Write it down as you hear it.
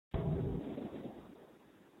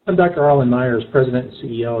I'm Dr. Arlen Meyers, President and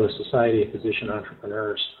CEO of the Society of Physician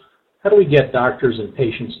Entrepreneurs. How do we get doctors and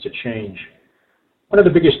patients to change? One of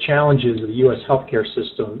the biggest challenges of the U.S. healthcare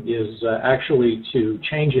system is actually to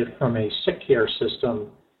change it from a sick care system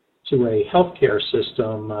to a healthcare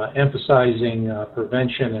system emphasizing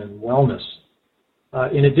prevention and wellness.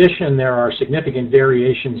 In addition, there are significant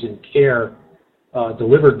variations in care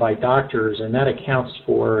delivered by doctors, and that accounts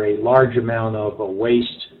for a large amount of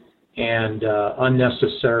waste and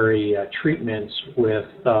unnecessary treatments with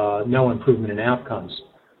no improvement in outcomes.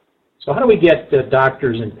 So how do we get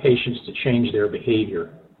doctors and patients to change their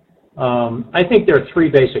behavior? I think there are three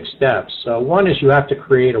basic steps. One is you have to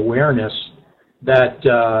create awareness that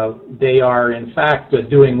they are in fact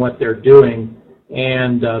doing what they're doing,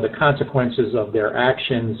 and the consequences of their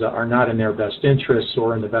actions are not in their best interests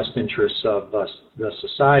or in the best interests of the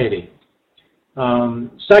society.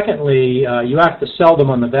 Secondly, you have to sell them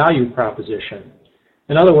on the value proposition.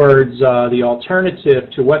 In other words, the alternative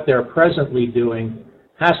to what they're presently doing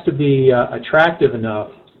has to be attractive enough,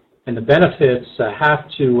 and the benefits have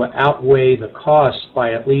to outweigh the costs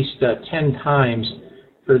by at least 10 times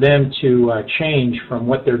for them to change from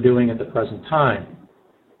what they're doing at the present time.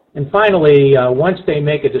 And finally, once they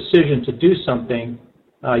make a decision to do something,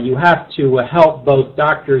 you have to help both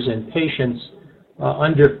doctors and patients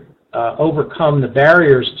overcome the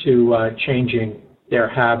barriers to changing their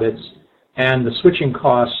habits and the switching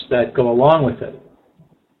costs that go along with it.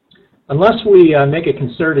 Unless we make a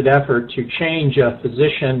concerted effort to change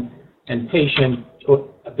physician and patient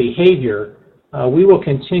behavior, we will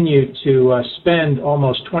continue to spend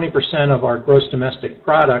almost 20% of our gross domestic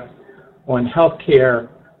product on health care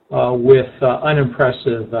with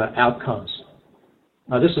unimpressive outcomes.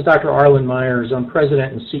 This is Dr. Arlen Meyers. I'm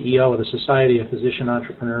President and CEO of the Society of Physician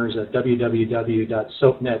Entrepreneurs at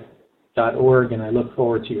www.soapnet.org, and I look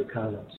forward to your comments.